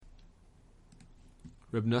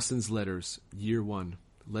Reb Noson's Letters, Year 1,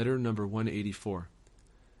 Letter number 184.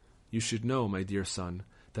 You should know, my dear son,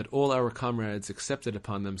 that all our comrades accepted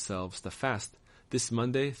upon themselves the fast this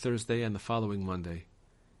Monday, Thursday, and the following Monday.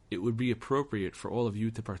 It would be appropriate for all of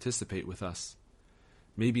you to participate with us.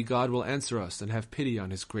 Maybe God will answer us and have pity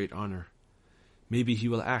on His great honor. Maybe He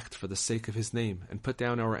will act for the sake of His name and put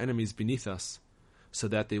down our enemies beneath us, so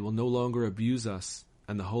that they will no longer abuse us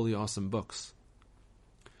and the holy awesome books.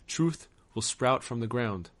 Truth will sprout from the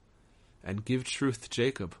ground, and give truth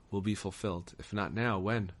Jacob will be fulfilled. If not now,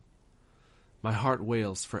 when? My heart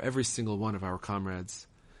wails for every single one of our comrades.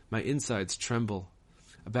 My insides tremble.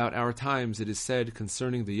 About our times it is said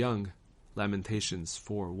concerning the young, Lamentations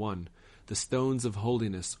 4:1, the stones of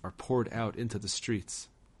holiness are poured out into the streets,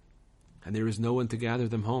 and there is no one to gather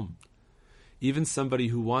them home. Even somebody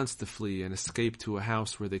who wants to flee and escape to a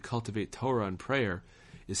house where they cultivate Torah and prayer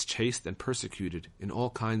is chased and persecuted in all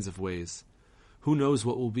kinds of ways. Who knows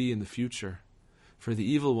what will be in the future? For the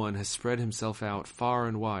evil one has spread himself out far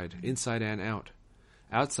and wide, inside and out.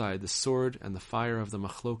 Outside, the sword and the fire of the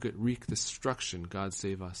machloket wreak destruction, God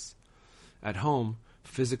save us. At home,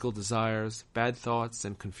 physical desires, bad thoughts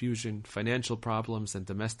and confusion, financial problems and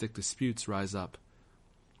domestic disputes rise up.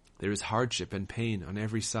 There is hardship and pain on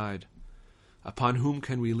every side. Upon whom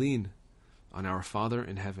can we lean? On our Father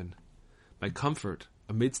in heaven. My comfort,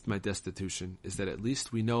 amidst my destitution, is that at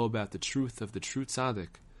least we know about the truth of the true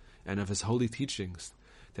tzaddik and of his holy teachings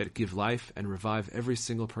that give life and revive every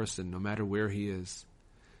single person, no matter where he is.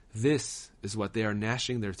 This is what they are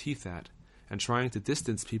gnashing their teeth at and trying to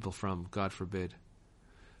distance people from, God forbid.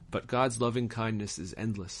 But God's loving kindness is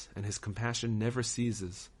endless, and His compassion never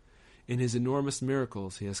ceases. In His enormous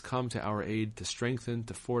miracles, He has come to our aid to strengthen,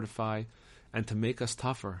 to fortify, and to make us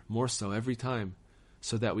tougher, more so every time,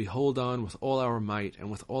 so that we hold on with all our might and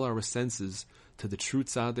with all our senses to the true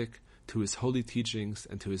tzaddik, to his holy teachings,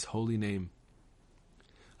 and to his holy name.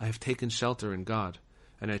 I have taken shelter in God,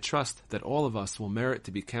 and I trust that all of us will merit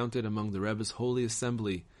to be counted among the Rebbe's holy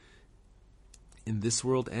assembly in this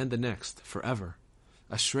world and the next, forever.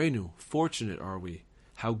 Ashreinu, fortunate are we.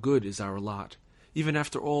 How good is our lot. Even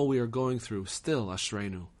after all we are going through, still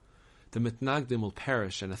Ashreinu. The mitnagdim will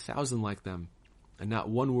perish, and 1,000 like them, and not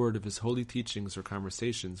one word of his holy teachings or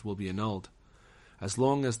conversations will be annulled. As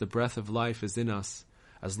long as the breath of life is in us,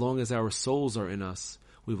 as long as our souls are in us,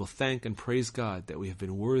 we will thank and praise God that we have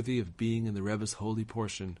been worthy of being in the Rebbe's holy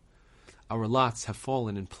portion. Our lots have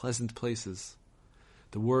fallen in pleasant places.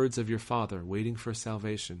 The words of your father waiting for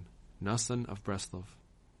salvation, Noson of Breslov.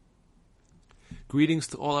 Greetings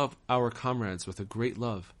to all of our comrades with a great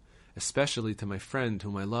love, especially to my friend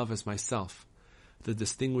whom I love as myself, the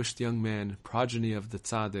distinguished young man, progeny of the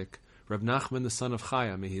tzaddik, Reb Nachman the son of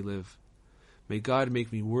Chaya, may he live. May God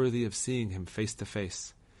make me worthy of seeing him face to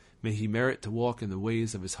face. May he merit to walk in the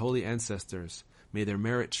ways of his holy ancestors. May their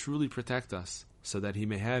merit truly protect us, so that he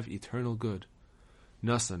may have eternal good.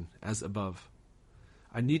 Noson, as above.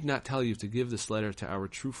 I need not tell you to give this letter to our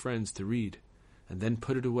true friends to read, and then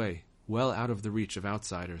put it away, well out of the reach of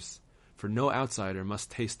outsiders, for no outsider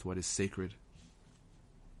must taste what is sacred.